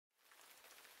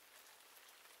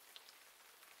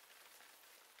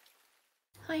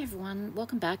Hi everyone,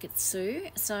 welcome back. It's Sue.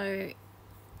 So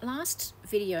last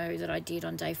video that I did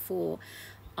on day 4,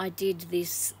 I did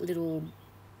this little,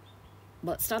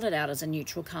 well, it started out as a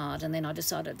neutral card, and then I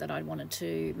decided that I wanted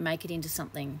to make it into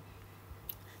something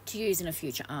to use in a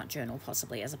future art journal,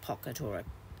 possibly as a pocket or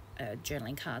a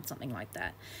journaling card, something like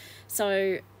that.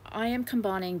 So I am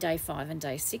combining day 5 and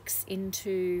day 6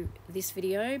 into this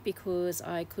video because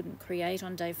I couldn't create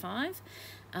on day 5.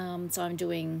 So I'm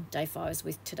doing day 5s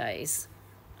with today's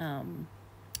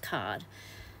card.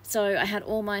 So I had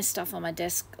all my stuff on my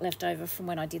desk left over from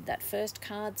when I did that first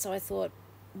card, so I thought,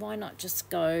 why not just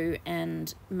go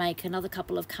and make another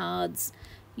couple of cards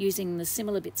using the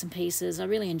similar bits and pieces. I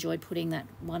really enjoyed putting that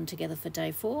one together for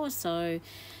day 4. So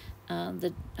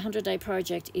the 100-day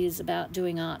project is about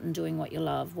doing art and doing what you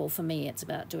love. Well, for me, it's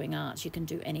about doing art. You can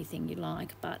do anything you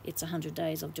like, but it's 100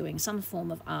 days of doing some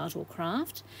form of art or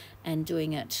craft and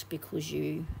doing it because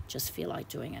you just feel like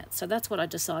doing it. So that's what I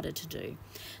decided to do.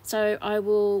 So I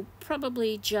will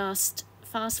probably just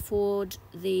fast forward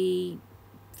the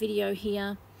video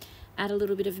here, add a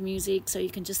little bit of music so you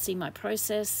can just see my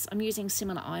process. I'm using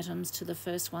similar items to the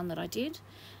first one that I did,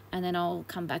 and then I'll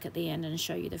come back at the end and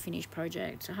show you the finished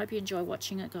project. I hope you enjoy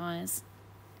watching it, guys.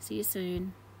 See you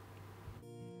soon.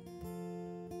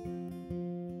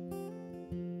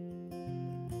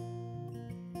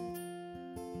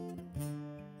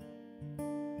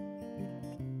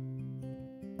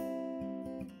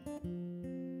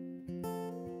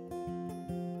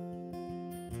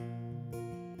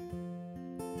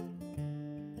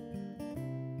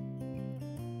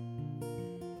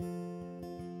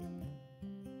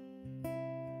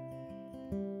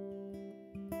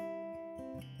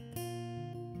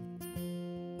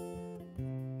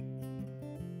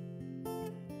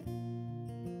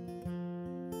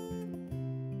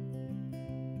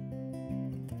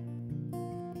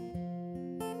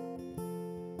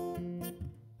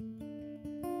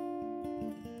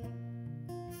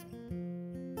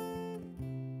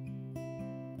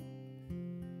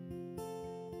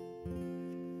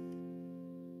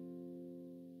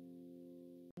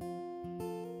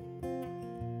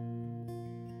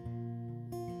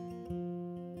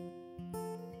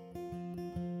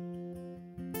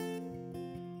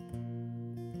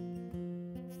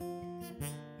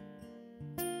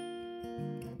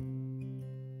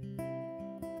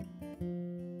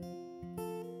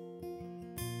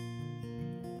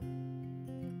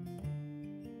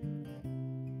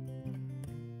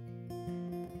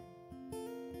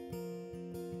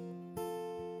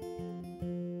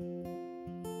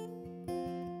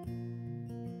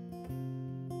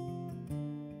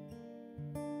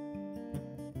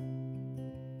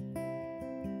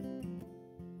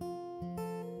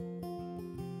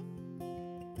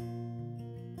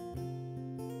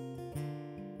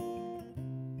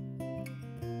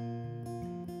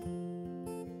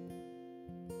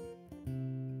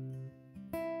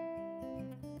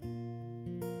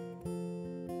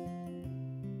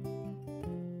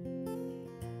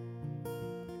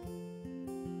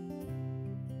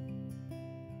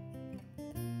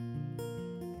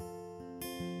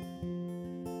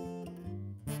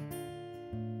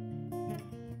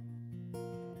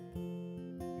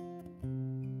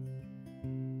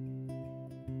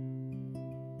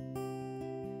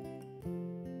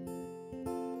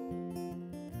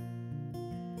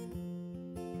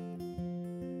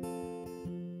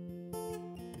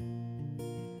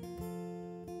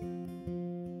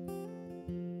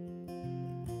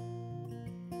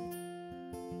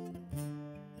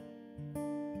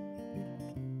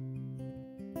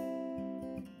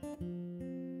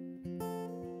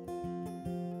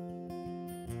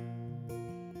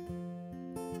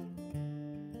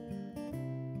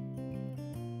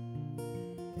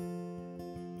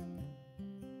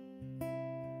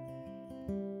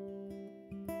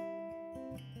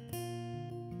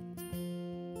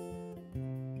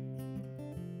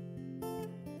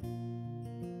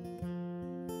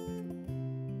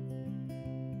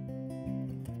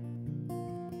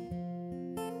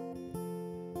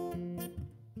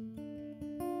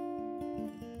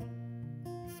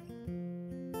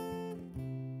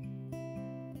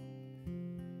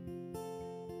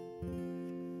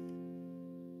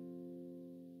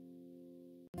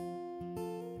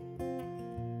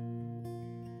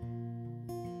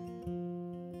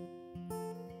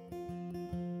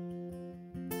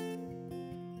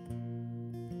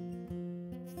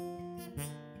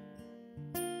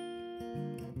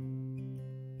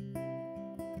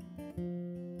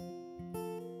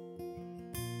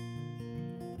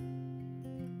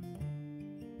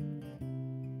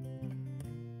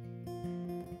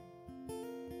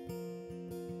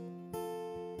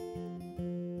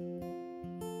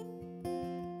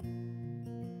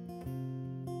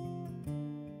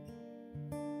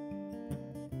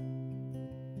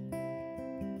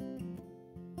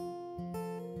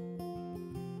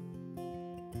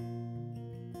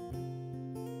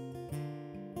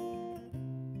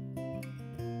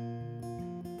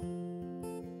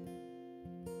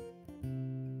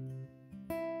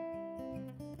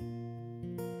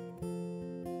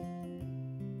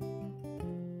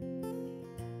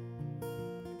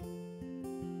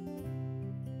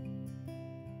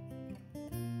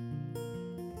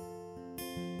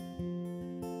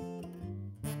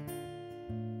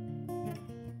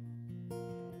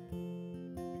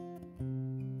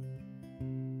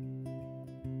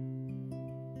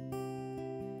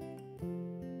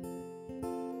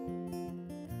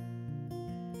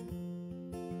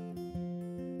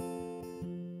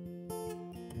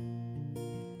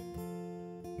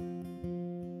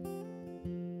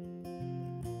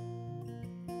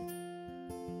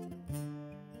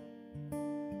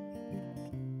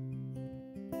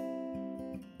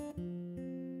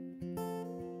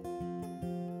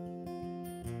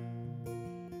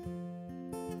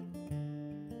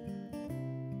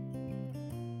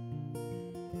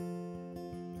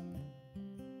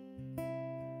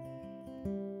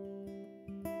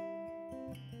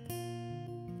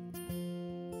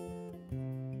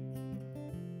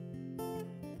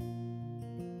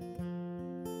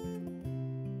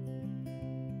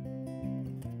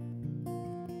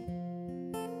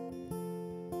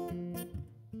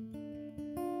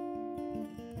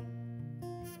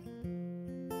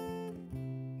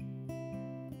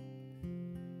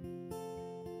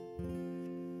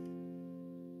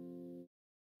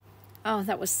 Oh,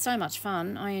 that was so much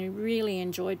fun. I really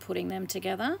enjoyed putting them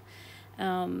together.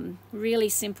 Really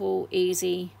simple,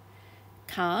 easy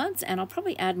cards, and I'll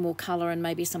probably add more colour and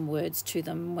maybe some words to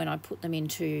them when I put them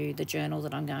into the journal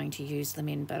that I'm going to use them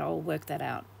in, but I'll work that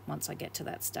out once I get to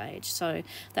that stage. So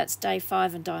that's day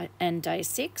 5 and day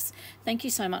 6. Thank you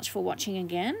so much for watching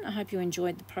again. I hope you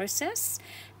enjoyed the process,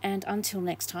 and until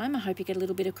next time, I hope you get a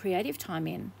little bit of creative time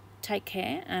in. Take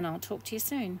care, and I'll talk to you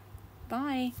soon.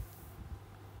 Bye.